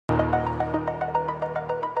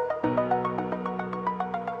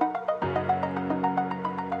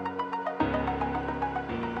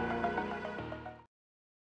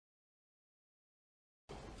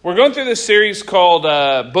We're going through this series called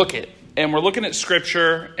Book It, and we're looking at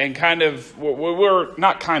Scripture and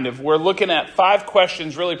we're looking at 5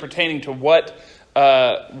 questions really pertaining to what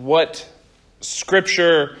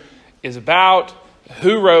Scripture is about,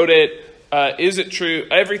 who wrote it, is it true,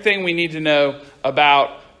 everything we need to know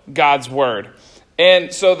about God's Word.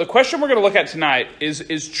 And so the question we're going to look at tonight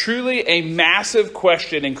is truly a massive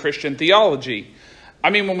question in Christian theology. I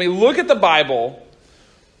mean, when we look at the Bible,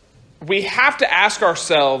 we have to ask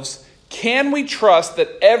ourselves, can we trust that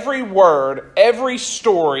every word, every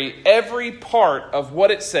story, every part of what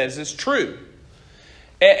it says is true?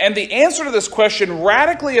 And the answer to this question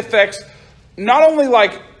radically affects not only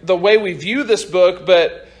like the way we view this book,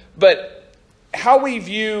 but how we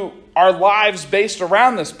view our lives based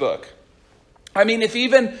around this book. I mean, if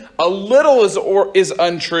even a little is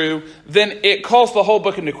untrue, then it calls the whole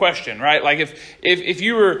book into question, right? Like if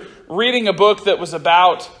you were reading a book that was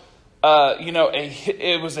about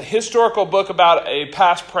it was a historical book about a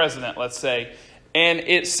past president, let's say, and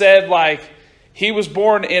it said like he was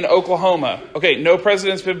born in Oklahoma. Okay, no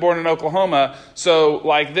president's been born in Oklahoma, so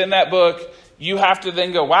like then that book, you have to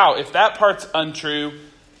then go, wow, if that part's untrue,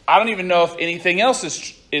 I don't even know if anything else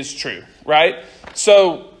is true, right?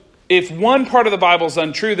 So if one part of the Bible is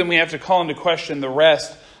untrue, then we have to call into question the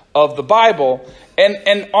rest of the Bible.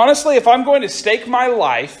 And honestly, if I'm going to stake my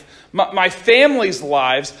life, my family's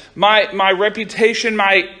lives, my reputation,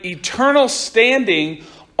 my eternal standing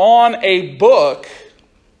on a book,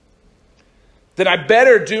 then I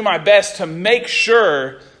better do my best to make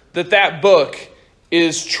sure that book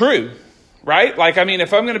is true, right? Like, I mean,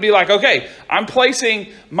 if I'm going to be like, okay, I'm placing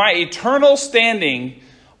my eternal standing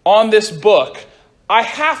on this book, I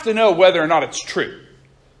have to know whether or not it's true.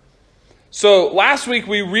 So last week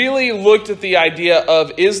we really looked at the idea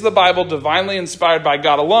of, is the Bible divinely inspired by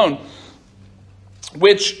God alone?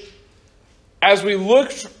 Which, as we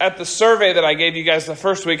looked at the survey that I gave you guys the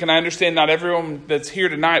first week, and I understand not everyone that's here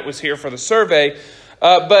tonight was here for the survey,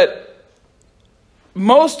 but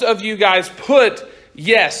most of you guys put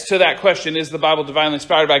yes to that question, is the Bible divinely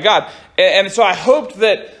inspired by God? And so I hoped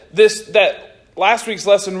that last week's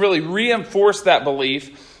lesson really reinforced that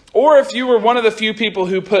belief. Or if you were one of the few people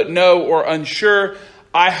who put no or unsure,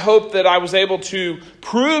 I hope that I was able to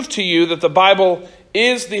prove to you that the Bible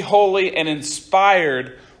is the holy and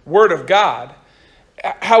inspired Word of God.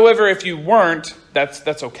 However, if you weren't, that's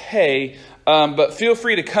okay. But feel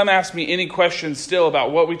free to come ask me any questions still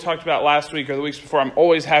about what we talked about last week or the weeks before. I'm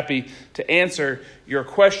always happy to answer your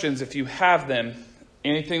questions if you have them.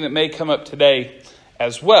 Anything that may come up today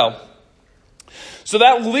as well. So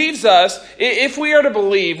that leaves us, if we are to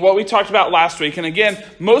believe what we talked about last week, and again,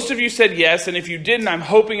 most of you said yes, and if you didn't, I'm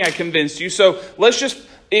hoping I convinced you. So let's just,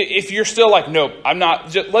 if you're still like, nope, I'm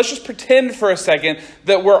not, let's just pretend for a second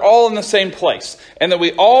that we're all in the same place, and that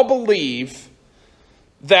we all believe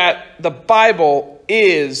that the Bible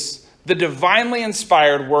is the divinely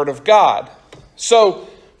inspired Word of God. So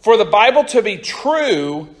for the Bible to be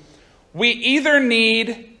true, we either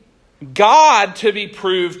need God to be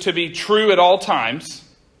proved to be true at all times,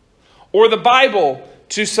 or the Bible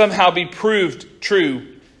to somehow be proved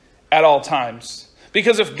true at all times.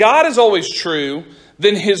 Because if God is always true,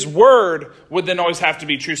 then His Word would then always have to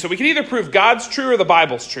be true. So we can either prove God's true or the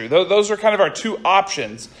Bible's true. Those are kind of our two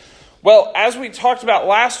options. Well, as we talked about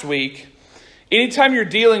last week, anytime you're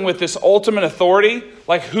dealing with this ultimate authority,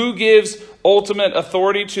 like who gives ultimate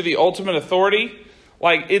authority to the ultimate authority,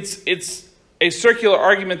 like it's a circular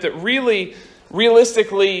argument that really,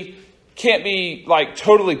 realistically can't be like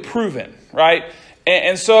totally proven, right?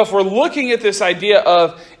 And so if we're looking at this idea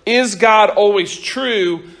of, is God always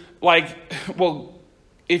true? Like, well,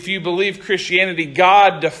 if you believe Christianity,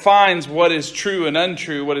 God defines what is true and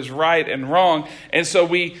untrue, what is right and wrong. And so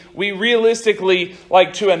we realistically,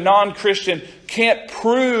 like to a non-Christian, can't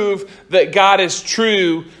prove that God is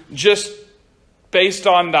true just based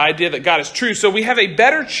on the idea that God is true. So we have a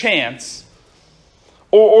better chance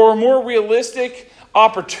or a more realistic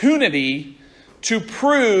opportunity to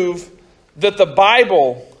prove that the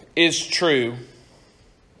Bible is true.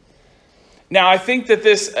 Now, I think that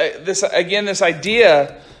this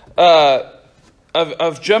idea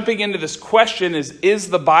of jumping into this question is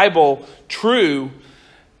the Bible true,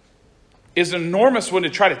 is an enormous one to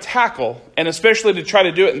try to tackle, and especially to try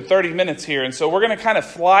to do it in 30 minutes here. And so we're going to kind of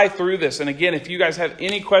fly through this. And again, if you guys have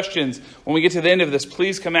any questions when we get to the end of this,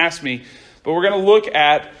 please come ask me. But we're going to look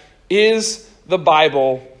at, is the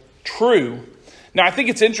Bible true? Now, I think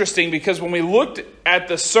it's interesting because when we looked at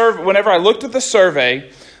the survey, whenever I looked at the survey,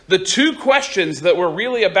 the two questions that were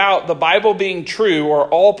really about the Bible being true, or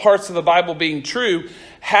all parts of the Bible being true,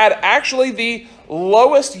 had actually the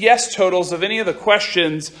lowest yes totals of any of the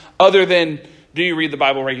questions other than, do you read the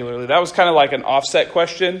Bible regularly? That was kind of like an offset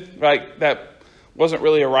question, right? That wasn't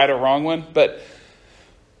really a right or wrong one. But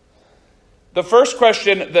the first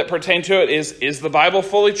question that pertained to it is the Bible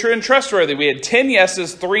fully true and trustworthy? We had 10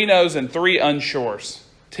 yeses, 3 nos, and 3 unshores.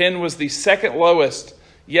 10 was the second lowest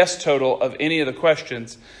yes total of any of the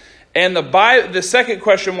questions. And the second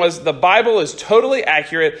question was, the Bible is totally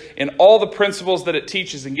accurate in all the principles that it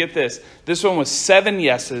teaches. And get this one was 7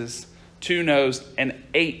 yeses, 2 nos, and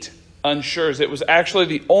 8 unsures. It was actually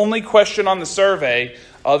the only question on the survey,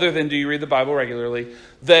 other than do you read the Bible regularly,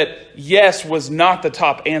 that yes was not the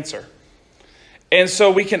top answer. And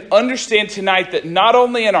so we can understand tonight that not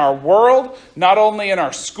only in our world, not only in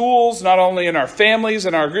our schools, not only in our families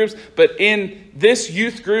and our groups, but in this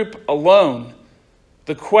youth group alone,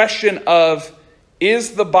 the question of,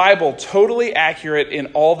 is the Bible totally accurate in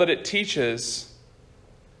all that it teaches,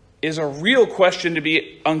 is a real question to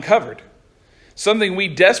be uncovered. Something we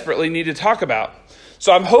desperately need to talk about.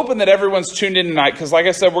 So I'm hoping that everyone's tuned in tonight, because like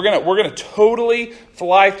I said, we're gonna totally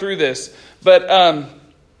fly through this. But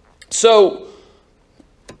so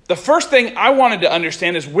the first thing I wanted to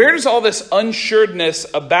understand is, where does all this unsuredness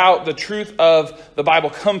about the truth of the Bible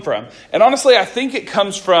come from? And honestly, I think it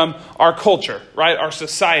comes from our culture, right? Our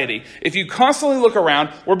society. If you constantly look around,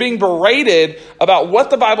 we're being berated about what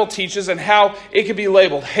the Bible teaches and how it could be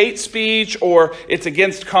labeled hate speech, or it's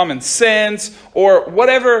against common sense, or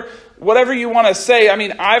whatever you want to say. I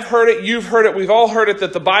mean, I've heard it, you've heard it, we've all heard it,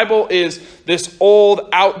 that the Bible is this old,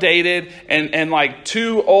 outdated, and like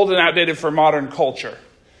too old and outdated for modern culture.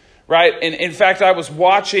 Right? And in fact, I was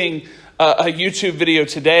watching a YouTube video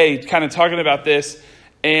today kind of talking about this.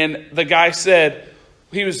 And the guy said,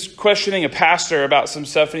 he was questioning a pastor about some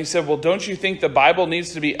stuff. And he said, well, don't you think the Bible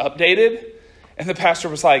needs to be updated? And the pastor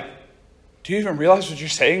was like, do you even realize what you're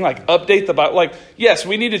saying? Like, update the Bible? Like, yes,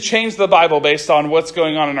 we need to change the Bible based on what's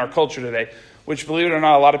going on in our culture today. Which, believe it or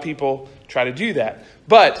not, a lot of people try to do that.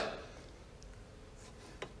 But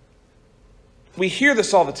we hear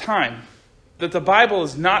this all the time, that the Bible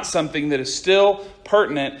is not something that is still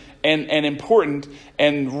pertinent and important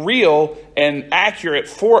and real and accurate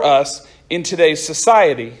for us in today's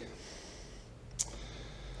society.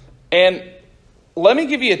 And let me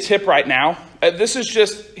give you a tip right now. This is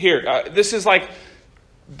just here. This is like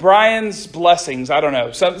Brian's blessings. I don't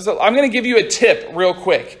know. So I'm going to give you a tip real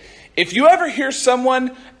quick. If you ever hear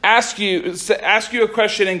someone ask you a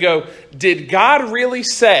question and go, did God really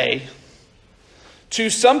say, to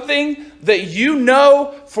something that you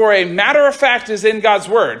know for a matter of fact is in God's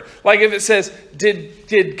word. Like if it says,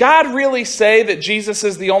 did God really say that Jesus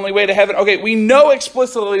is the only way to heaven? Okay, we know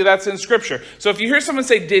explicitly that's in Scripture. So if you hear someone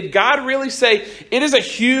say, did God really say, it is a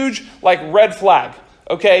huge like red flag.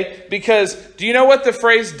 Okay, because do you know what the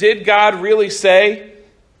phrase, did God really say?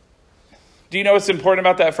 Do you know what's important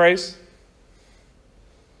about that phrase?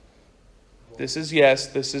 This is yes,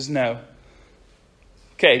 this is no.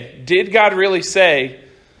 Okay, did God really say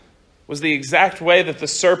was the exact way that the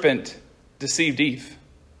serpent deceived Eve?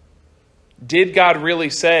 Did God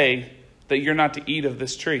really say that you're not to eat of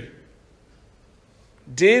this tree?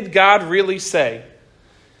 Did God really say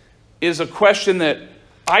is a question that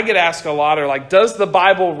I get asked a lot, or like, does the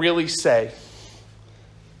Bible really say?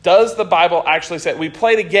 Does the Bible actually say? We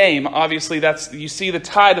played a game, obviously that's, you see the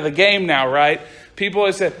tide of the game now, right? People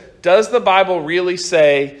always say, does the Bible really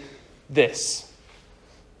say this?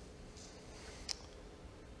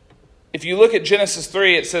 If you look at Genesis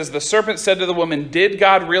 3, it says, the serpent said to the woman, did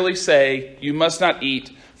God really say you must not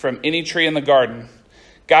eat from any tree in the garden?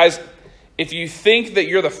 Guys, if you think that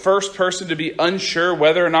you're the first person to be unsure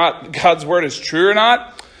whether or not God's word is true or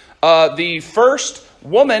not, the first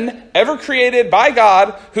woman ever created by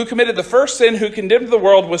God who committed the first sin, who condemned the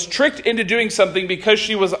world, was tricked into doing something because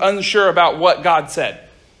she was unsure about what God said.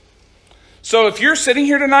 So if you're sitting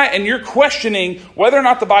here tonight and you're questioning whether or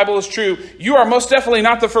not the Bible is true, you are most definitely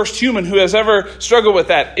not the first human who has ever struggled with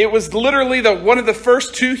that. It was literally one of the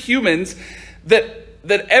first 2 humans that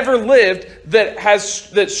ever lived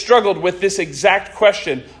that struggled with this exact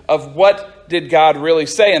question of what did God really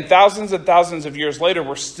say? And thousands of years later,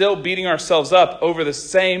 we're still beating ourselves up over the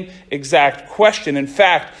same exact question. In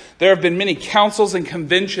fact, there have been many councils and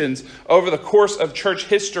conventions over the course of church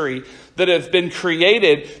history that have been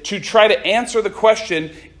created to try to answer the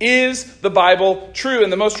question, is the Bible true?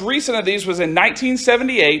 And the most recent of these was in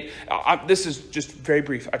 1978. This is just very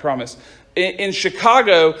brief, I promise. In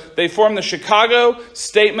Chicago, they formed the Chicago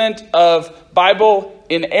Statement of Bible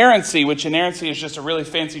Inerrancy, which inerrancy is just a really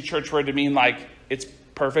fancy church word to mean like it's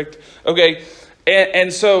perfect. Okay,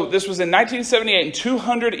 And so this was in 1978, and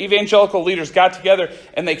 200 evangelical leaders got together,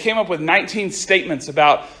 and they came up with 19 statements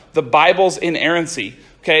about the Bible's inerrancy.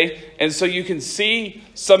 Okay, and so you can see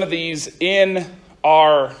some of these in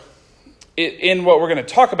what we're going to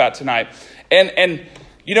talk about tonight. And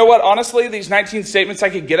you know what? Honestly, these 19 statements, I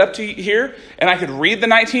could get up to here, and I could read the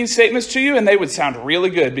 19 statements to you, and they would sound really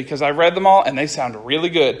good because I read them all, and they sound really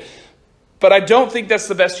good. But I don't think that's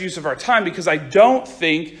the best use of our time, because I don't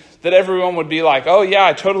think that everyone would be like, oh yeah,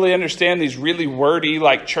 I totally understand these really wordy,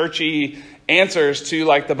 like churchy answers to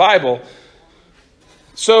like the Bible.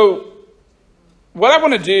 So what I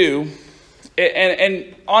want to do,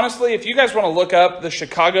 and honestly, if you guys want to look up the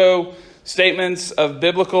Chicago statements of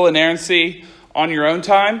biblical inerrancy on your own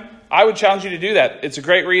time, I would challenge you to do that. It's a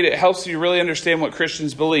great read. It helps you really understand what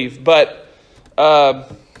Christians believe. But,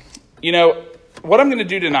 what I'm going to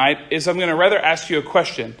do tonight is I'm going to rather ask you a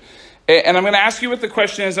question. And I'm going to ask you what the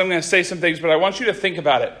question is. I'm going to say some things, but I want you to think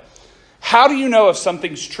about it. How do you know if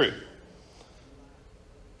something's true?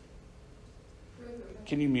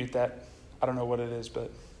 Can you mute that? I don't know what it is, but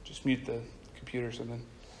just mute the computer or something.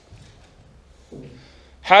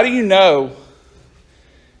 How do you know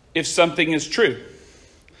if something is true?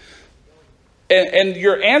 And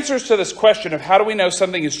your answers to this question of how do we know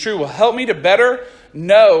something is true will help me to better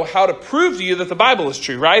know how to prove to you that the Bible is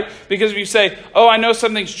true, right? Because if you say, oh, I know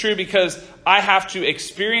something's true because I have to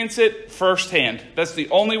experience it firsthand. That's the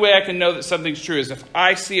only way I can know that something's true, is if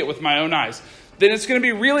I see it with my own eyes. Then it's going to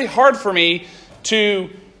be really hard for me to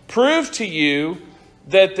prove to you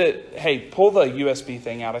that hey, pull the USB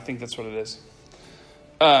thing out. I think that's what it is.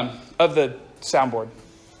 Of the soundboard.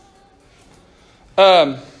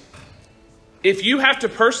 If you have to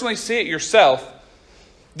personally see it yourself,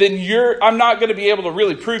 then I'm not going to be able to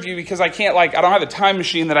really prove you, because I don't have a time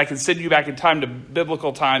machine that I can send you back in time to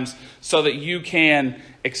biblical times so that you can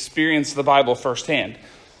experience the Bible firsthand.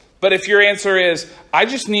 But if your answer is, I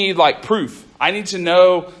just need proof, I need to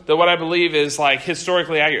know that what I believe is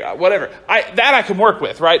historically accurate, whatever, that I can work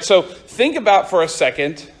with, right? So think about for a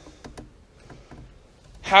second,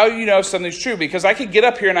 how do you know something's true? Because I could get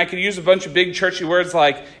up here and I could use a bunch of big churchy words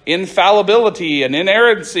like infallibility and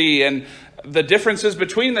inerrancy and the differences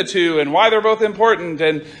between the two and why they're both important.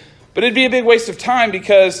 But it'd be a big waste of time,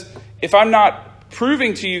 because if I'm not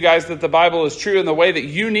proving to you guys that the Bible is true in the way that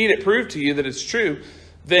you need it proved to you that it's true,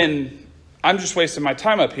 then I'm just wasting my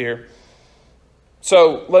time up here.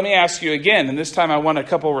 So let me ask you again, and this time I want a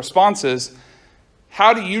couple responses.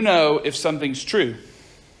 How do you know if something's true?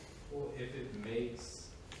 Well, if it makes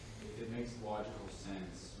logical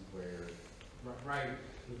sense, right?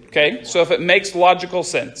 Okay, so if it makes logical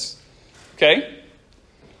sense. Okay?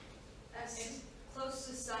 As close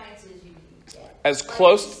to science as you can get. As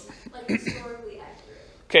close... historically accurate.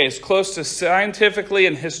 Okay, as close to scientifically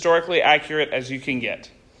and historically accurate as you can get.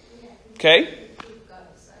 Okay?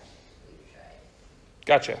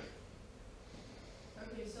 Gotcha. Okay,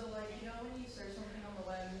 so when you search something on the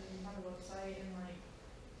web and you find a website and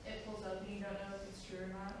it pulls up and you don't know if it's true or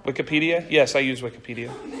not. Wikipedia? Yes, I use Wikipedia.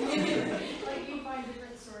 You find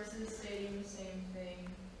different sources stating the same thing,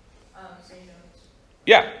 so you know.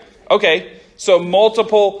 Yeah. Okay. So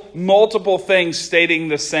multiple things stating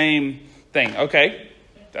the same thing. Okay.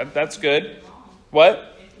 That's good. What?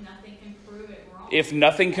 If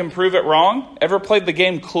nothing can prove it wrong. Ever played the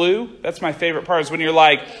game Clue? That's my favorite part, is when you're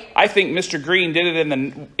like, I think Mr. Green did it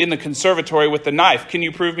in the conservatory with the knife. Can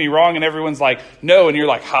you prove me wrong? And everyone's like, no. And you're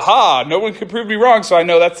like, haha, no one can prove me wrong, so I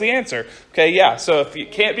know that's the answer. Okay, yeah. So if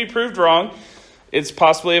it can't be proved wrong, it's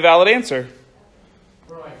possibly a valid answer.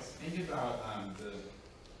 Think about the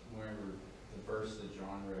verse that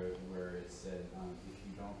John wrote, where it said, if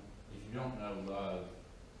you don't know love,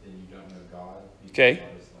 then you don't know God. Okay. God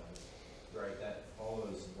is love. Right. That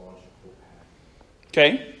follows a logical path.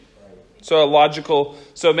 Okay. Right.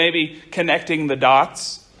 So maybe connecting the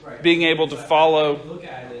dots, right. Being able to follow. Look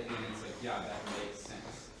at it and it's that makes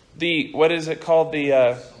sense. What is it called?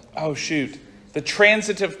 The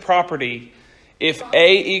transitive property. If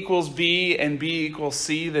A equals B and B equals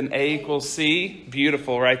C, then A equals C.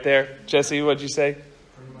 Beautiful right there. Jesse, what'd you say?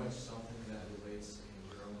 Pretty much something that relates in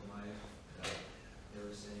your own life that they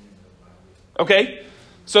were saying in the Bible. Okay.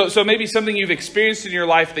 So maybe something you've experienced in your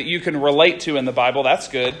life that you can relate to in the Bible. That's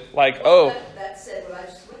good. That said what I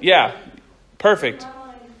just went yeah. Perfect.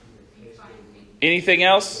 Anything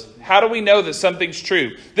else? How do we know that something's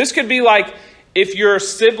true? This could be like if your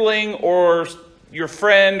sibling or your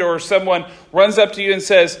friend or someone runs up to you and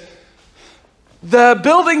says, the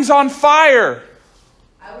building's on fire.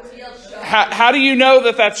 I would yell, how do you know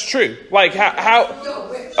that that's true?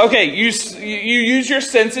 How? Okay, you use your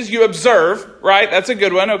senses, you observe, right? That's a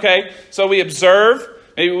good one, okay? So we observe,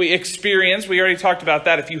 maybe we experience. We already talked about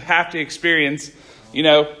that. If you have to experience,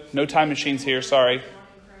 no time machines here, sorry.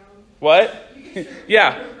 What?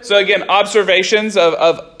 Yeah. So again, observations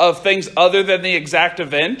of things other than the exact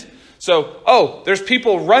event. So, there's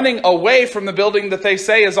people running away from the building that they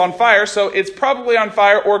say is on fire, so it's probably on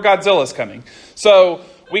fire or Godzilla's coming. So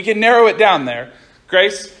we can narrow it down there.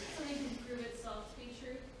 Grace? Something can prove itself to be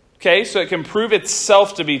true. Okay, so it can prove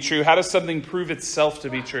itself to be true. How does something prove itself to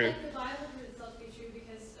be true? Like the Bible proves itself to be true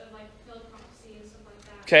because of like fulfilled prophecy and stuff like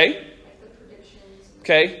that. Okay. Like the predictions.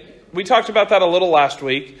 Okay. We talked about that a little last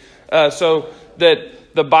week. So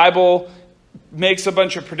that the Bible makes a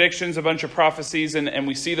bunch of predictions, a bunch of prophecies, and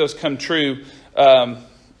we see those come true.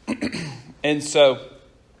 And so...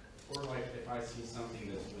 Or like if I see something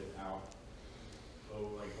that's without,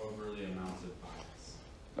 overly amounts of bias.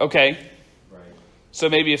 Okay. Right. So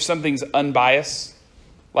maybe if something's unbiased,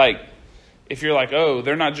 like if you're like, oh,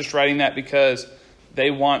 they're not just writing that because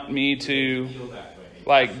they want me to Feel that way.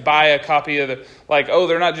 like buy a copy of the, like, oh,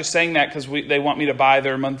 they're not just saying that because they want me to buy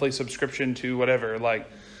their monthly subscription to whatever. Like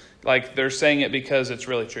they're saying it because it's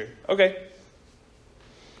really true. Okay.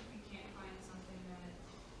 We can't find something that.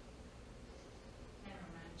 Never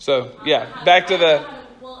mind. So yeah, back to the.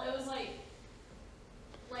 Well, it was like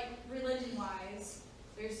religion-wise,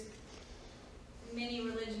 there's many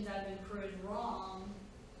religions that have been proved wrong.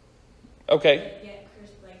 Okay. But yet,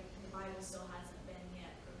 the Bible still hasn't been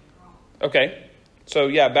yet proven wrong. Okay. So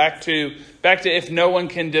yeah, back to if no one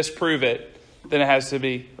can disprove it, then it has to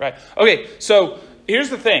be right. Okay. So here's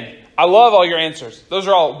the thing. I love all your answers. Those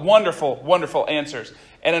are all wonderful, wonderful answers.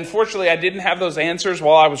 And unfortunately, I didn't have those answers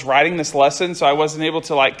while I was writing this lesson, so I wasn't able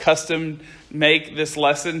to custom make this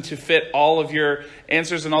lesson to fit all of your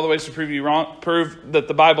answers and all the ways to prove you wrong, prove that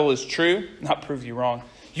the Bible is true. Not prove you wrong.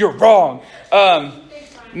 You're wrong.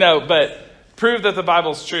 No, but prove that the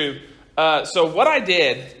Bible's true. So what I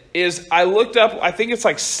did is I looked up, I think it's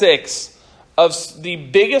 6 of the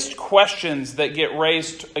biggest questions that get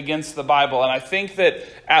raised against the Bible. And I think that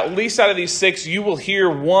at least out of these 6, you will hear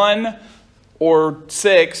 1 or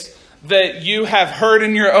 6 that you have heard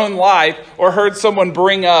in your own life or heard someone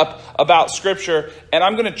bring up about Scripture. And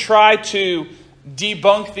I'm going to try to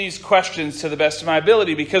debunk these questions to the best of my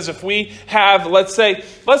ability. Because if we have, let's say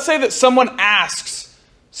that someone asks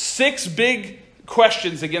 6 big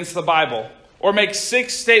questions against the Bible, or make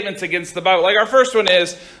 6 statements against the Bible. Like our first one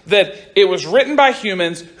is that it was written by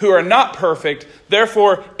humans who are not perfect,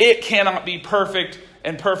 therefore it cannot be perfect,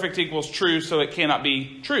 and perfect equals true, so it cannot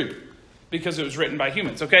be true because it was written by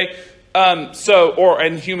humans, okay?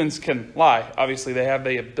 And humans can lie. Obviously, they have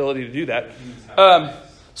the ability to do that.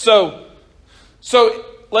 So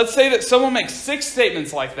let's say that someone makes 6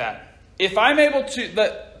 statements like that. If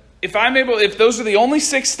those are the only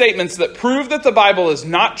 6 statements that prove that the Bible is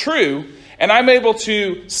not true, and I'm able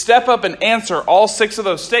to step up and answer all 6 of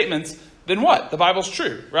those statements, then what? The Bible's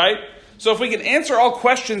true, right? So if we can answer all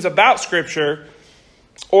questions about Scripture,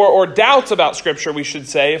 or doubts about Scripture, we should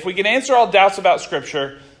say, if we can answer all doubts about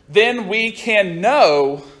Scripture, then we can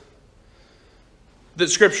know that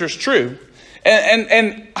Scripture's true.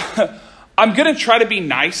 And I'm going to try to be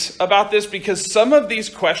nice about this because some of these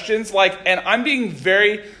questions, and I'm being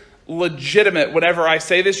very legitimate whenever I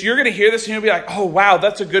say this. You're going to hear this and you'll be like, oh, wow,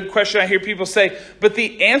 that's a good question. I hear people say, but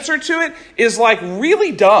the answer to it is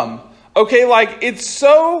really dumb. Okay, it's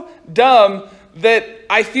so dumb that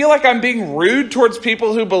I feel like I'm being rude towards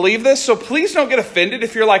people who believe this. So please don't get offended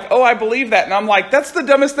if you're like, oh, I believe that. And I'm like, that's the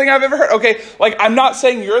dumbest thing I've ever heard. Okay, I'm not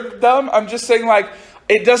saying you're dumb. I'm just saying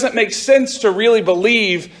it doesn't make sense to really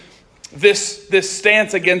believe this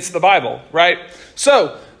stance against the Bible, right?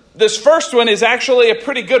 So this first one is actually a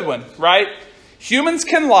pretty good one, right? Humans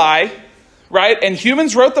can lie, right? And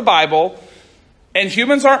humans wrote the Bible, and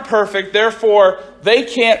humans aren't perfect. Therefore, they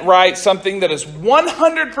can't write something that is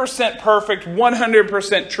 100% perfect,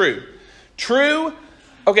 100% true. True,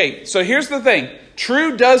 okay, so here's the thing.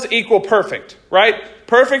 True does equal perfect, right?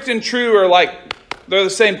 Perfect and true are they're the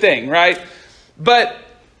same thing, right? But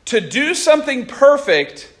to do something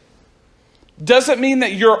perfect doesn't mean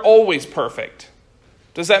that you're always perfect.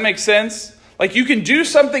 Does that make sense? You can do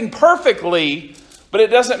something perfectly, but it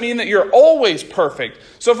doesn't mean that you're always perfect.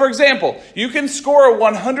 So for example, you can score a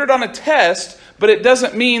 100 on a test, but it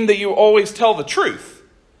doesn't mean that you always tell the truth,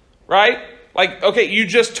 right? Okay, you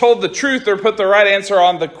just told the truth or put the right answer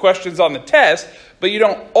on the questions on the test, but you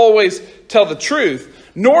don't always tell the truth.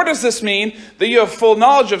 Nor does this mean that you have full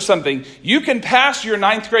knowledge of something. You can pass your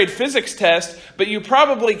 9th grade physics test, but you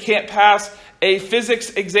probably can't pass a physics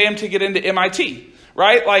exam to get into MIT,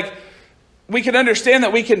 right? we can understand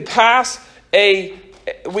that we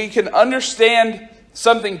can understand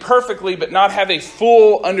something perfectly, but not have a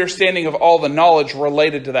full understanding of all the knowledge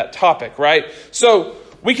related to that topic, right? So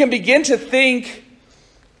we can begin to think,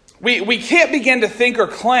 we can't begin to think or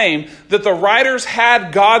claim that the writers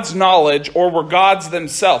had God's knowledge or were gods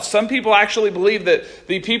themselves. Some people actually believe that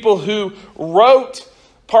the people who wrote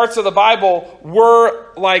parts of the Bible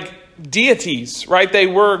were like deities, right? They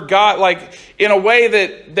were God, like in a way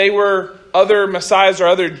that they were other messiahs or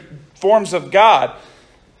other forms of God.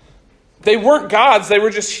 They weren't gods, they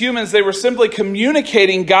were just humans. They were simply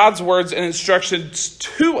communicating God's words and instructions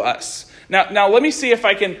to us. Now let me see if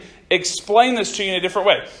I can explain this to you in a different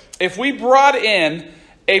way. If we brought in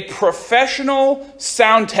a professional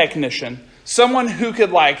sound technician, someone who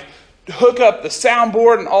could like hook up the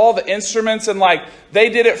soundboard and all the instruments, and like they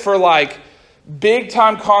did it for like big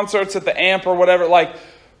time concerts at the Amp or whatever, like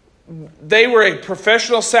they were a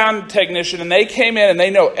professional sound technician and they came in and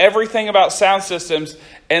they know everything about sound systems,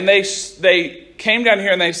 and they came down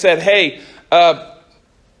here and they said, hey,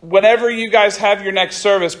 whenever you guys have your next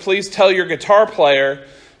service, please tell your guitar player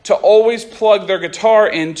to always plug their guitar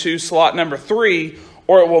into slot number 3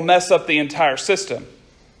 or it will mess up the entire system.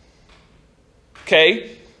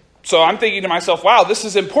 Okay, so I'm thinking to myself, wow, this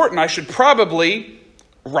is important. I should probably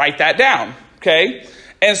write that down. Okay,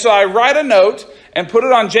 and so I write a note and put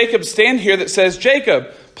it on Jacob's stand here that says,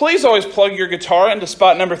 Jacob, please always plug your guitar into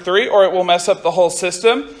spot number 3 or it will mess up the whole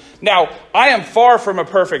system. Now, I am far from a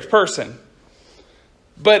perfect person.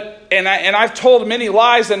 But I've told many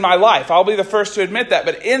lies in my life. I'll be the first to admit that.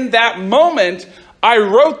 But in that moment, I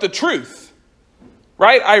wrote the truth.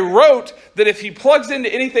 Right? I wrote that if he plugs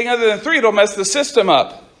into anything other than 3, it'll mess the system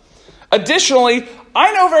up. Additionally,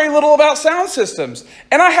 I know very little about sound systems.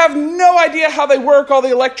 And I have no idea how they work, all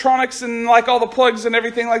the electronics and like all the plugs and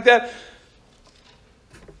everything like that.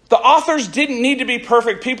 The authors didn't need to be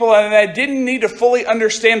perfect people, and they didn't need to fully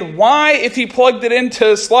understand why, if he plugged it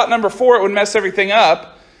into slot number 4, it would mess everything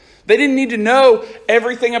up. They didn't need to know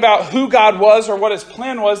everything about who God was or what his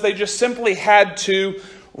plan was. They just simply had to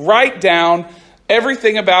write down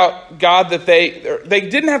everything about God that they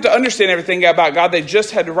didn't have to understand everything about God. They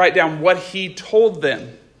just had to write down what he told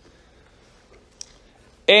them.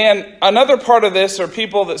 And another part of this are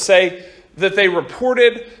people that say that they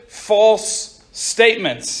reported false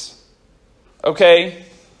statements. Okay?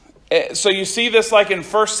 So you see this like in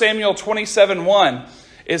 1 Samuel 27:1.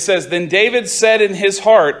 It says, then David said in his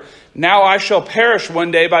heart, now I shall perish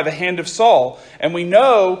one day by the hand of Saul. And we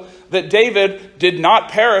know that David did not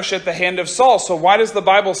perish at the hand of Saul. So why does the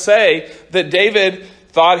Bible say that David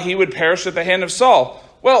thought he would perish at the hand of Saul?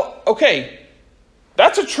 Well, okay,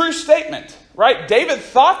 that's a true statement, right? David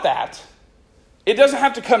thought that. It doesn't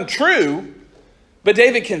have to come true, but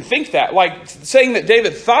David can think that. Like saying that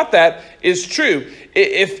David thought that is true.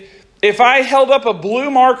 If I held up a blue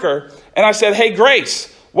marker and I said, hey, Grace,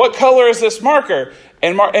 what color is this marker?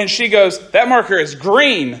 And she goes, that marker is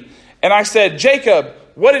green. And I said, Jacob,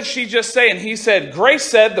 what did she just say? And he said, Grace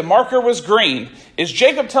said the marker was green. Is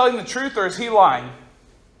Jacob telling the truth or is he lying?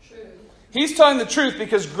 True. He's telling the truth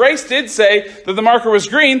because Grace did say that the marker was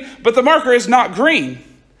green, but the marker is not green.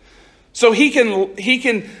 So he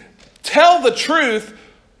can tell the truth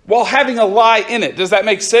while having a lie in it. Does that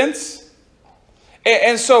make sense?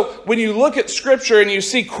 And so when you look at scripture and you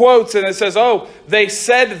see quotes and it says, oh, they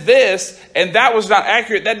said this and that was not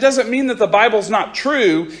accurate, that doesn't mean that the Bible's not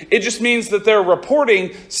true. It just means that they're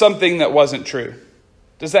reporting something that wasn't true.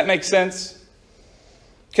 Does that make sense?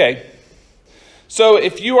 Okay. So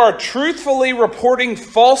if you are truthfully reporting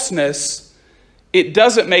falseness, it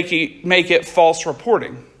doesn't make it false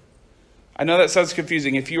reporting. I know that sounds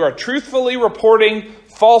confusing. If you are truthfully reporting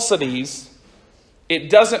falsities, it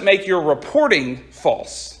doesn't make your reporting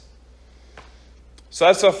false. So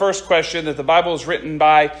that's the first question, that the Bible is written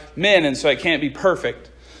by men, and so it can't be perfect.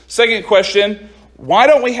 Second question, why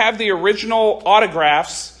don't we have the original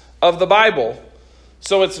autographs of the Bible?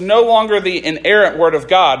 So it's no longer the inerrant word of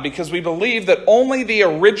God, because we believe that only the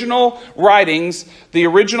original writings, the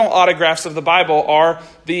original autographs of the Bible are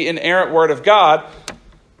the inerrant word of God.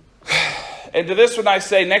 And to this one I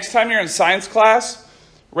say, next time you're in science class,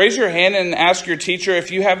 raise your hand and ask your teacher if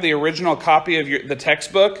you have the original copy of the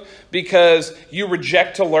textbook, because you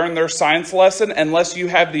reject to learn their science lesson unless you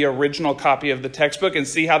have the original copy of the textbook, and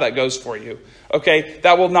see how that goes for you. Okay?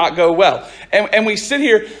 That will not go well. And we sit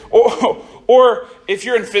here, or if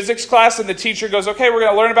you're in physics class and the teacher goes, okay, we're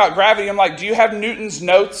going to learn about gravity. I'm like, do you have Newton's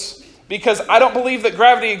notes? Because I don't believe that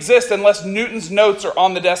gravity exists unless Newton's notes are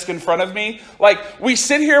on the desk in front of me. Like, we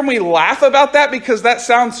sit here and we laugh about that because that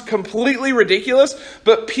sounds completely ridiculous.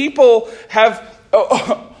 But people have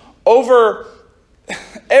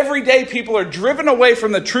Every day people are driven away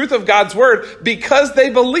from the truth of God's word because they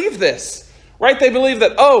believe this. Right? They believe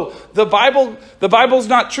that, the Bible's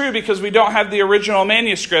not true because we don't have the original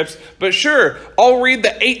manuscripts. But sure, I'll read the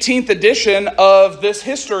 18th edition of this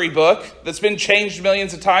history book that's been changed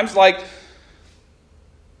millions of times. Like,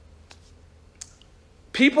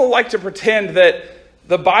 people like to pretend that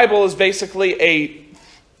the Bible is basically a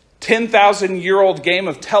 10,000-year-old game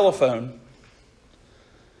of telephone,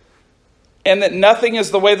 and that nothing is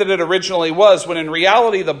the way that it originally was, when in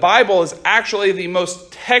reality, the Bible is actually the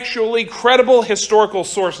most textually credible historical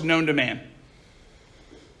source known to man.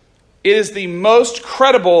 It is the most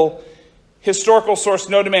credible historical source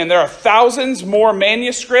known to man. There are thousands more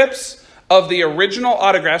manuscripts of the original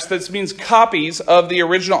autographs, that means copies of the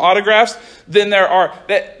original autographs, than there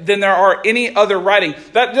are any other writing.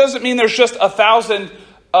 That doesn't mean there's just 1,000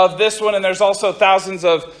 of this one and there's also thousands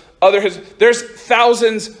of there's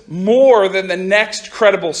thousands more than the next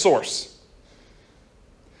credible source.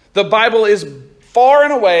 The Bible is far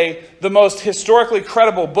and away the most historically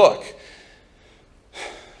credible book.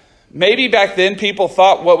 Maybe back then people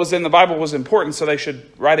thought what was in the Bible was important, so they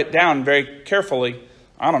should write it down very carefully.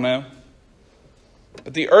 I don't know.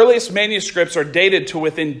 But the earliest manuscripts are dated to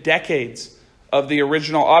within decades of the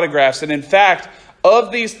original autographs. And in fact,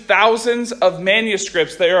 of these thousands of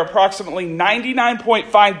manuscripts, they are approximately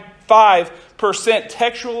 99.5%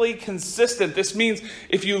 textually consistent. This means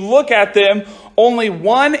if you look at them, only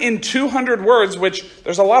 1 in 200 words, which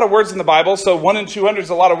there's a lot of words in the Bible, so 1 in 200 is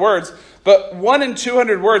a lot of words, but 1 in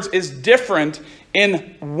 200 words is different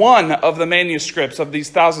in one of the manuscripts of these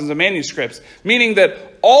thousands of manuscripts, meaning that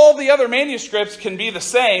all the other manuscripts can be the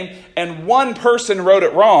same and one person wrote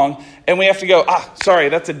it wrong, and we have to go, sorry,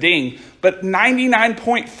 that's a ding. But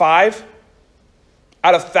 99.5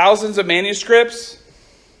 out of thousands of manuscripts,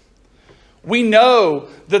 we know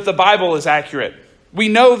that the Bible is accurate. We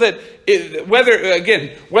know that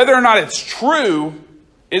whether or not it's true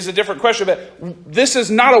is a different question, but this is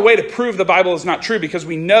not a way to prove the Bible is not true, because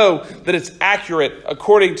we know that it's accurate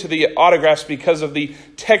according to the autographs because of the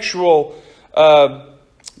textual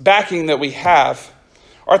backing that we have.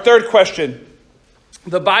 Our third question.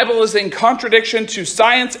 The Bible is in contradiction to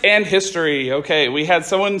science and history. Okay, we had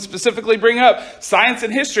someone specifically bring up science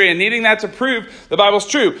and history and needing that to prove the Bible's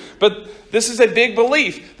true. But this is a big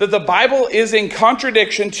belief that the Bible is in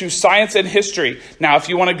contradiction to science and history. Now, if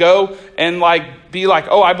you want to go and be like,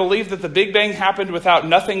 I believe that the Big Bang happened without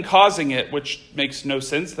nothing causing it, which makes no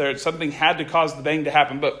sense. Something had to cause the bang to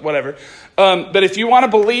happen, but whatever. But if you want to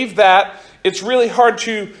believe that, it's really hard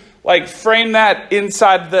to frame that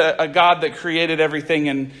inside a God that created everything.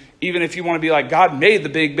 And even if you want to be like, God made the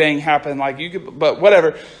Big Bang happen, but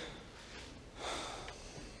whatever.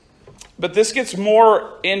 But this gets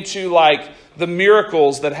more into the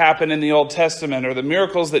miracles that happen in the Old Testament, or the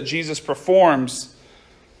miracles that Jesus performs.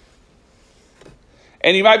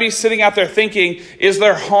 And you might be sitting out there thinking, is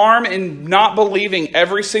there harm in not believing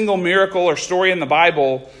every single miracle or story in the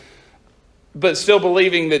Bible, but still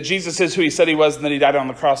believing that Jesus is who he said he was and that he died on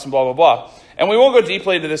the cross and blah, blah, blah. And we won't go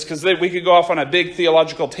deeply into this because we could go off on a big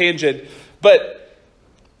theological tangent. But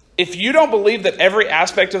if you don't believe that every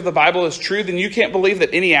aspect of the Bible is true, then you can't believe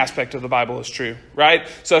that any aspect of the Bible is true, right?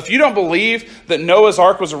 So if you don't believe that Noah's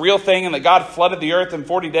Ark was a real thing and that God flooded the earth in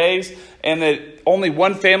 40 days and that only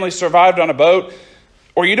one family survived on a boat,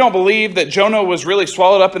 or you don't believe that Jonah was really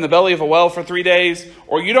swallowed up in the belly of a whale for 3 days,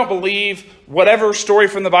 or you don't believe whatever story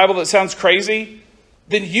from the Bible that sounds crazy,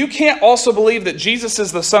 then you can't also believe that Jesus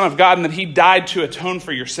is the Son of God and that he died to atone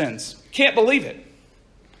for your sins. Can't believe it.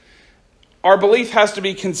 Our belief has to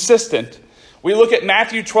be consistent. We look at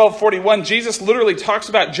Matthew 12:41. Jesus literally talks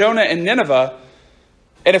about Jonah and Nineveh.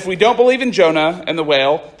 And if we don't believe in Jonah and the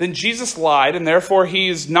whale, then Jesus lied, and therefore he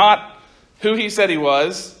is not who he said he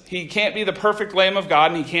was. He can't be the perfect Lamb of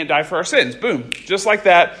God, and he can't die for our sins. Boom. Just like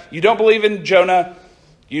that. You don't believe in Jonah,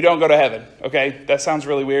 you don't go to heaven. Okay? That sounds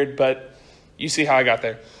really weird, but you see how I got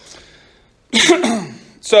there.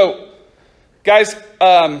 So, guys,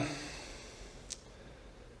 and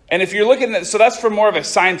if you're looking at, so that's from more of a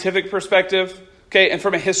scientific perspective, okay? And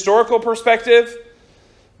from a historical perspective,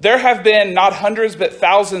 there have been not hundreds but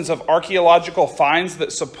thousands of archaeological finds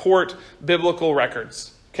that support biblical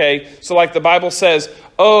records. Okay, so the Bible says,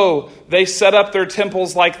 they set up their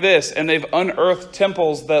temples like this, and they've unearthed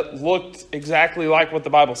temples that looked exactly like what the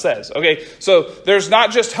Bible says. Okay, so there's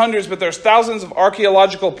not just hundreds, but there's thousands of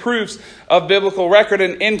archaeological proofs of biblical record.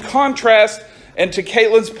 And in contrast, and to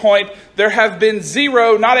Caitlin's point, there have been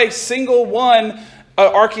zero, not a single one,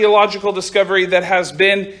 archaeological discovery that has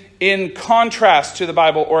been in contrast to the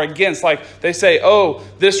Bible or against. Like they say, oh,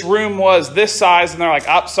 this room was this size, and they're like,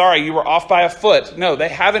 oh, sorry, you were off by a foot. No, they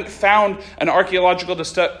haven't found an archaeological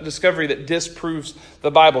discovery that disproves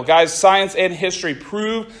the Bible. Guys, science and history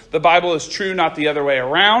prove the Bible is true, not the other way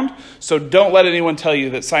around. So don't let anyone tell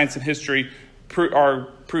you that science and history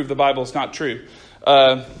prove the Bible is not true.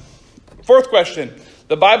 Fourth question.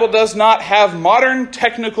 The Bible does not have modern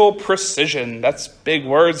technical precision. That's big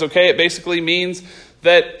words, okay? It basically means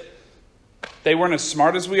that they weren't as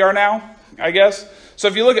smart as we are now, I guess. So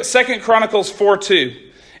if you look at 2 Chronicles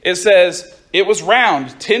 4:2, it says, it was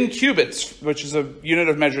round, 10 cubits, which is a unit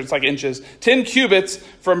of measure, it's like inches, 10 cubits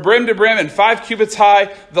from brim to brim and 5 cubits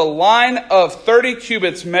high. The line of 30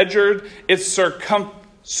 cubits measured its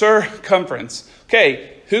circumference.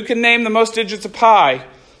 Okay, who can name the most digits of pi?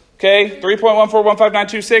 Okay,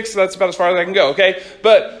 3.1415926, so that's about as far as I can go, okay?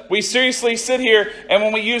 But we seriously sit here, and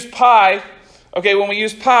when we use pi, what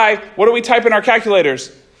do we type in our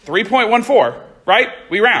calculators? 3.14, right?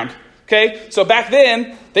 We round, okay? So back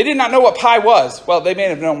then, they did not know what pi was. Well, they may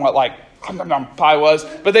have known what, pi was,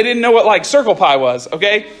 but they didn't know what, circle pi was,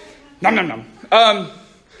 okay? They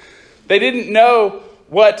didn't know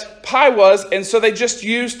what pi was, and so they just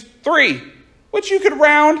used 3. Which you could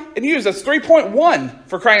round and use. That's 3.1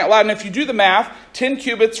 for crying out loud. And if you do the math, 10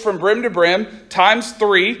 cubits from brim to brim times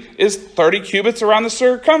 3 is 30 cubits around the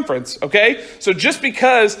circumference. Okay? So just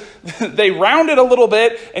because they rounded a little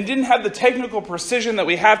bit and didn't have the technical precision that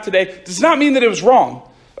we have today does not mean that it was wrong.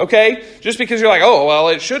 Okay? Just because you're like, oh, well,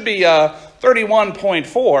 it should be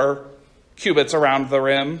 31.4 cubits around the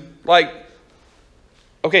rim.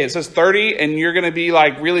 Okay, it says 30, and you're going to be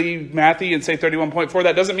really mathy and say 31.4.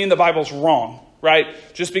 That doesn't mean the Bible's wrong, right?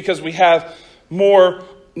 Just because we have more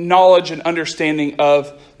knowledge and understanding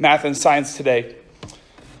of math and science today.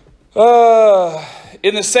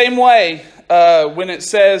 In the same way, when it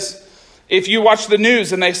says, if you watch the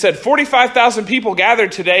news and they said 45,000 people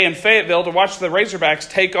gathered today in Fayetteville to watch the Razorbacks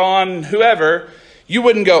take on whoever, you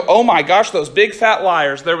wouldn't go, oh my gosh, those big fat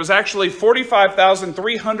liars. There was actually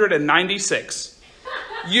 45,396.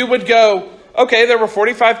 You would go, okay, there were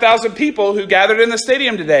 45,000 people who gathered in the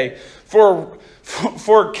stadium today. For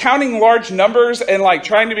counting large numbers and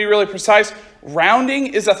trying to be really precise,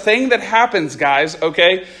 rounding is a thing that happens, guys,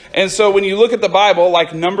 okay? And so when you look at the Bible,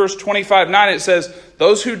 Numbers 25:9, it says,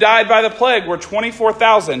 those who died by the plague were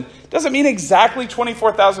 24,000. Doesn't mean exactly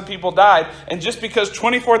 24,000 people died. And just because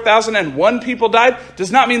 24,001 people died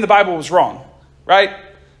does not mean the Bible was wrong, right?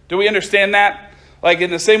 Do we understand that?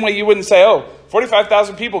 In the same way you wouldn't say,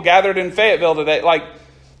 45,000 people gathered in Fayetteville today.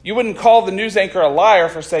 You wouldn't call the news anchor a liar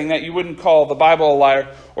for saying that. You wouldn't call the Bible a liar.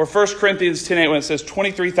 Or 1 Corinthians 10:8 when it says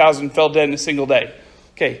 23,000 fell dead in a single day.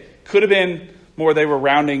 Okay, could have been more. They were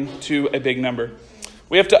rounding to a big number.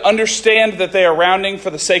 We have to understand that they are rounding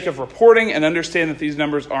for the sake of reporting and understand that these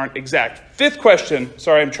numbers aren't exact. Fifth question.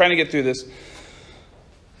 Sorry, I'm trying to get through this.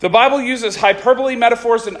 The Bible uses hyperbole,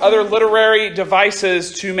 metaphors, and other literary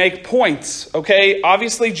devices to make points, okay?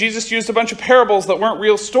 Obviously, Jesus used a bunch of parables that weren't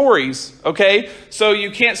real stories, okay? So you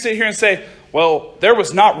can't sit here and say, well, there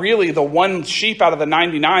was not really the one sheep out of the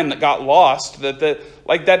 99 that got lost. That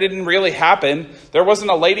didn't really happen. There wasn't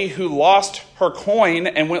a lady who lost her coin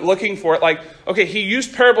and went looking for it. Okay, he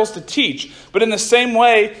used parables to teach. But in the same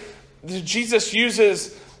way, Jesus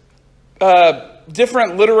uses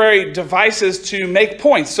different literary devices to make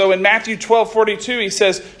points. So in Matthew 12:42, he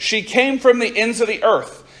says, she came from the ends of the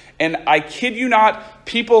earth. And I kid you not,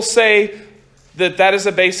 people say that is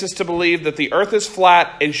a basis to believe that the earth is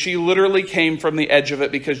flat and she literally came from the edge of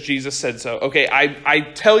it because Jesus said so. Okay, I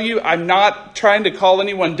tell you, I'm not trying to call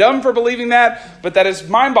anyone dumb for believing that, but that is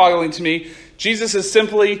mind-boggling to me. Jesus is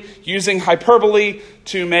simply using hyperbole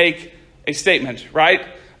to make a statement, right?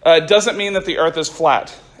 Doesn't mean that the earth is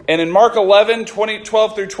flat. And in Mark 11,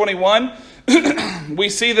 12 through 21, we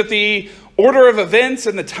see that the order of events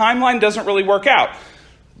and the timeline doesn't really work out.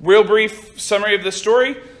 Real brief summary of this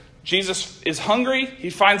story. Jesus is hungry. He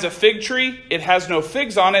finds a fig tree. It has no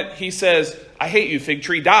figs on it. He says, I hate you, fig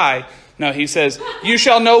tree, die. No, he says, you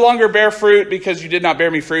shall no longer bear fruit because you did not bear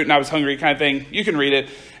me fruit and I was hungry, kind of thing. You can read it.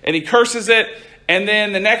 And he curses it. And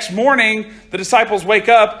then the next morning, the disciples wake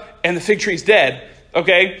up and the fig tree's dead.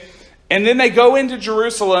 Okay? And then they go into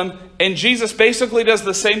Jerusalem, and Jesus basically does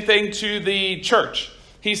the same thing to the church.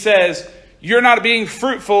 He says, you're not being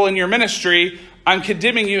fruitful in your ministry. I'm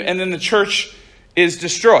condemning you. And then the church is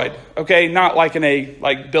destroyed. Okay? Not in a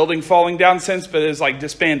building falling down sense, but is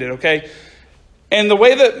disbanded. Okay? And the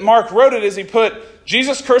way that Mark wrote it is he put,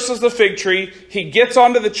 Jesus curses the fig tree. He gets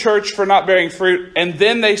onto the church for not bearing fruit. And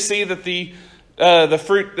then they see that the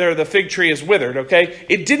fig tree is withered. Okay?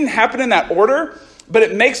 It didn't happen in that order. but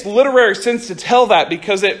it makes literary sense to tell that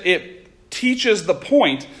because it teaches the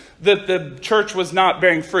point that the church was not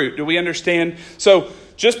bearing fruit. Do we understand? So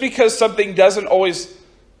just because something doesn't always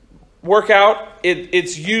work out,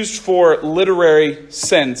 it's used for literary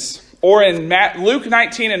sense. Or in Luke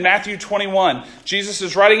 19 and Matthew 21, Jesus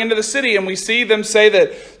is riding into the city and we see them say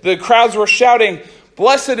that the crowds were shouting,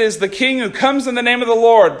 "Blessed is the King who comes in the name of the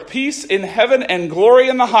Lord. Peace in heaven and glory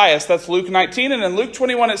in the highest." That's Luke 19. And in Luke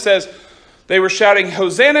 21 it says, they were shouting,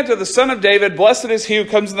 "Hosanna to the Son of David. Blessed is he who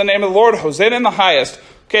comes in the name of the Lord. Hosanna in the highest."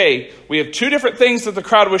 Okay, we have two different things that the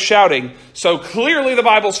crowd was shouting. So clearly the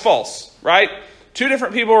Bible's false, right? Two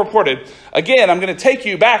different people reported. Again, I'm going to take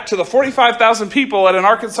you back to the 45,000 people at an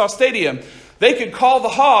Arkansas stadium. They could call the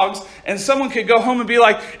Hogs and someone could go home and be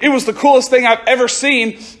like, "It was the coolest thing I've ever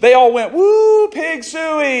seen." They all went, "Woo, pig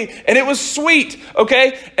suey." And it was sweet,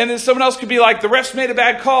 okay? And then someone else could be like, "The refs made a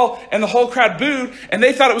bad call," and the whole crowd booed, and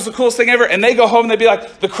they thought it was the coolest thing ever. And they go home and they'd be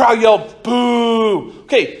like, "The crowd yelled, boo."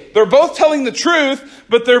 Okay, they're both telling the truth,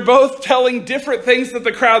 but they're both telling different things that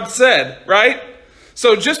the crowd said, right?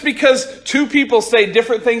 So just because two people say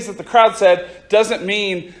different things that the crowd said doesn't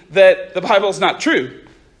mean that the Bible's not true.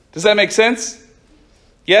 Does that make sense?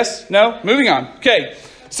 Yes? No? Moving on. Okay.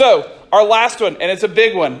 So our last one, and it's a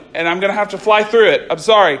big one, and I'm going to have to fly through it. I'm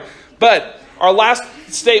sorry. But our last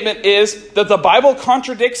statement is that the Bible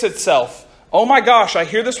contradicts itself. Oh my gosh, I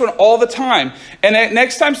hear this one all the time. And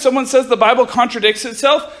next time someone says the Bible contradicts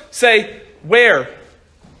itself, say, where?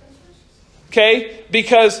 Okay?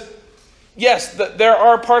 Because yes, there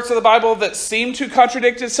are parts of the Bible that seem to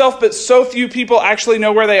contradict itself, but so few people actually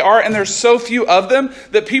know where they are, and there's so few of them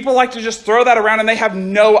that people like to just throw that around and they have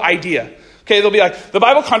no idea. Okay, they'll be like, "The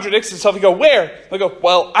Bible contradicts itself." You go, "Where?" They'll go,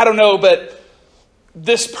 "Well, I don't know, but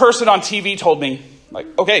this person on TV told me." Like,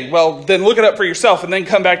 okay, well, then look it up for yourself and then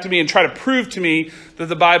come back to me and try to prove to me that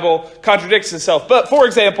the Bible contradicts itself. But for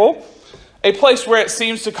example, a place where it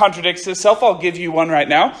seems to contradict itself, I'll give you one right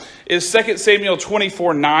now, is 2 Samuel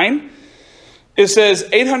 24:9. It says,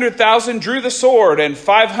 800,000 drew the sword, and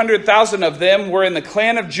 500,000 of them were in the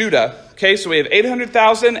clan of Judah. Okay, so we have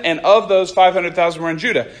 800,000, and of those 500,000 were in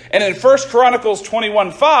Judah. And in 1 Chronicles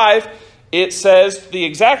 21:5, it says the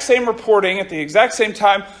exact same reporting at the exact same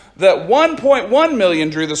time that 1.1 million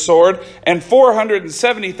drew the sword, and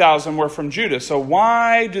 470,000 were from Judah. So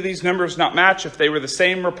why do these numbers not match if they were the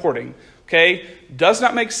same reporting? Okay, does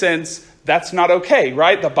not make sense. That's not okay,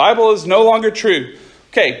 right? The Bible is no longer true.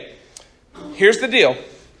 Okay. Here's the deal.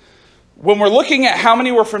 When we're looking at how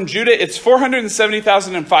many were from Judah, it's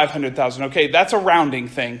 470,000 and 500,000. Okay, that's a rounding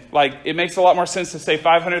thing. Like, it makes a lot more sense to say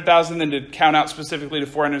 500,000 than to count out specifically to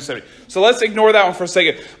 470. So let's ignore that one for a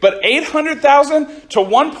second. But 800,000 to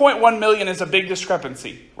 1.1 million is a big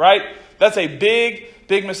discrepancy, right? That's a big,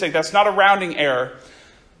 big mistake. That's not a rounding error.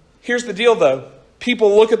 Here's the deal, though.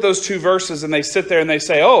 People look at those two verses and they sit there and they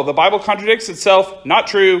say, "Oh, the Bible contradicts itself. Not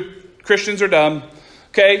true. Christians are dumb."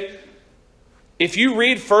 Okay? If you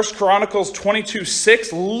read 1 Chronicles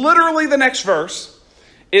 22:6, literally the next verse,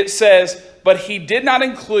 it says, "But he did not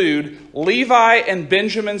include Levi and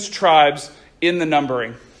Benjamin's tribes in the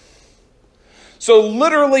numbering." So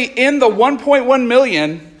literally in the 1.1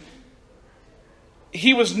 million,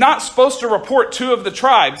 he was not supposed to report two of the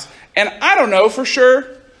tribes. And I don't know for sure.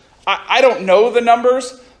 I don't know the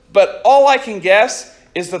numbers, but all I can guess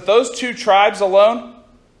is that those two tribes alone,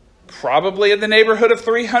 probably in the neighborhood of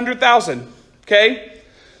 300,000. Okay?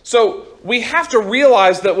 So we have to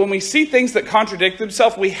realize that when we see things that contradict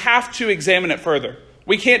themselves, we have to examine it further.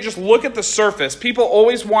 We can't just look at the surface. People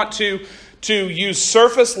always want to use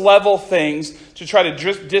surface level things to try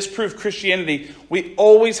to disprove Christianity. We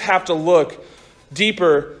always have to look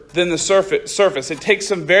deeper than the surface. It takes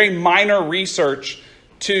some very minor research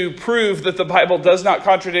to prove that the Bible does not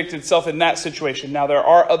contradict itself in that situation. Now, there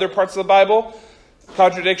are other parts of the Bible,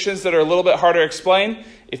 contradictions that are a little bit harder to explain.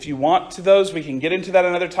 If you want to those, we can get into that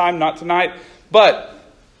another time, not tonight. But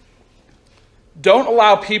don't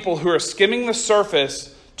allow people who are skimming the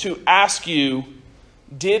surface to ask you,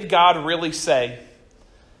 "Did God really say?"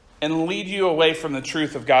 and lead you away from the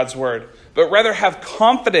truth of God's word. But rather have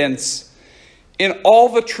confidence in all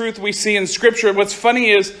the truth we see in Scripture. And what's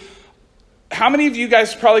funny is, how many of you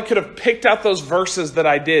guys probably could have picked out those verses that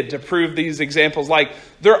I did to prove these examples? Like,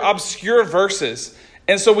 they're obscure verses.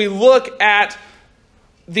 And so we look at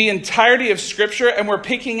the entirety of Scripture and we're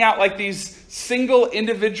picking out like these single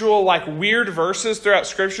individual like weird verses throughout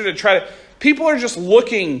Scripture to try to... People are just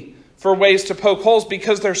looking for ways to poke holes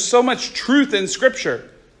because there's so much truth in Scripture.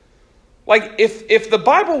 Like, if the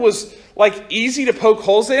Bible was like easy to poke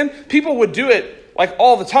holes in, people would do it like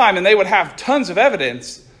all the time and they would have tons of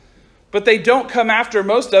evidence. But they don't come after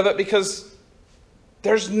most of it because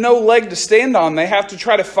there's no leg to stand on. They have to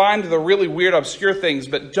try to find the really weird, obscure things.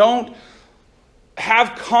 But don't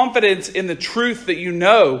have confidence in the truth that you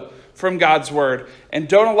know from God's word. And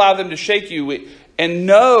don't allow them to shake you. And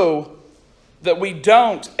know that we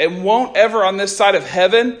don't and won't ever on this side of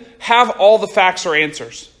heaven have all the facts or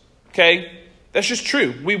answers. Okay? That's just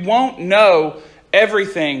true. We won't know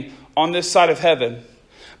everything on this side of heaven.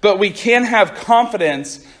 But we can have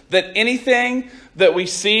confidence that anything that we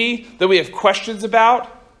see, that we have questions about,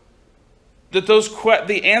 that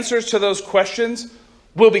the answers to those questions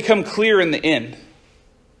will become clear in the end.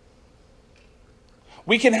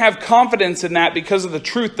 We can have confidence in that because of the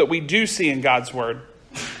truth that we do see in God's word.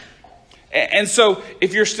 And so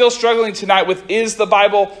if you're still struggling tonight with, is the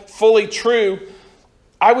Bible fully true?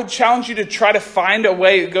 I would challenge you to try to find a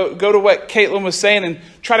way, go to what Caitlin was saying and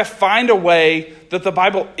try to find a way that the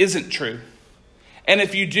Bible isn't true. And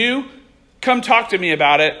if you do, come talk to me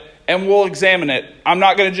about it and we'll examine it. I'm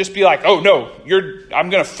not going to just be like, oh no, I'm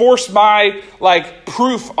going to force my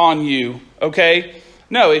proof on you. Okay?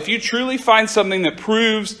 No, if you truly find something that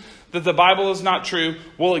proves that the Bible is not true,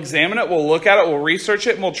 we'll examine it, we'll look at it, we'll research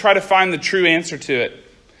it, and we'll try to find the true answer to it.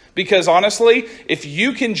 Because honestly, if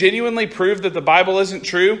you can genuinely prove that the Bible isn't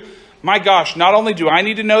true, my gosh, not only do I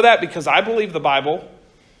need to know that because I believe the Bible,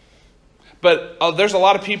 but there's a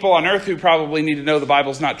lot of people on earth who probably need to know the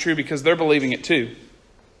Bible's not true because they're believing it too.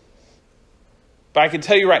 But I can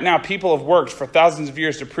tell you right now, people have worked for thousands of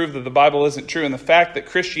years to prove that the Bible isn't true. And the fact that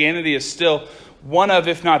Christianity is still one of,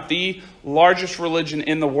 if not the largest religion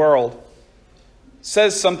in the world,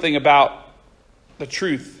 says something about the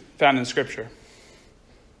truth found in Scripture.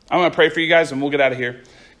 I'm going to pray for you guys and we'll get out of here.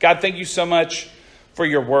 God, thank you so much for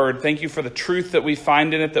your word. Thank you for the truth that we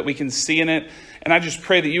find in it, that we can see in it. And I just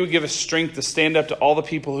pray that you would give us strength to stand up to all the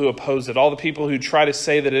people who oppose it, all the people who try to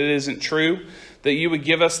say that it isn't true, that you would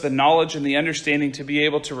give us the knowledge and the understanding to be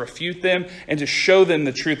able to refute them and to show them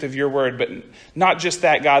the truth of your word. But not just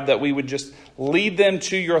that, God, that we would just lead them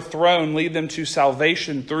to your throne, lead them to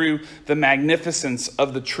salvation through the magnificence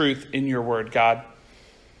of the truth in your word, God.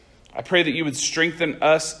 I pray that you would strengthen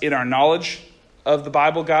us in our knowledge of the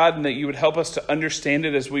Bible, God, and that you would help us to understand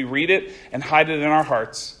it as we read it and hide it in our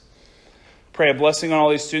hearts. Pray a blessing on all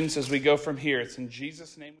these students as we go from here. It's in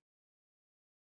Jesus' name.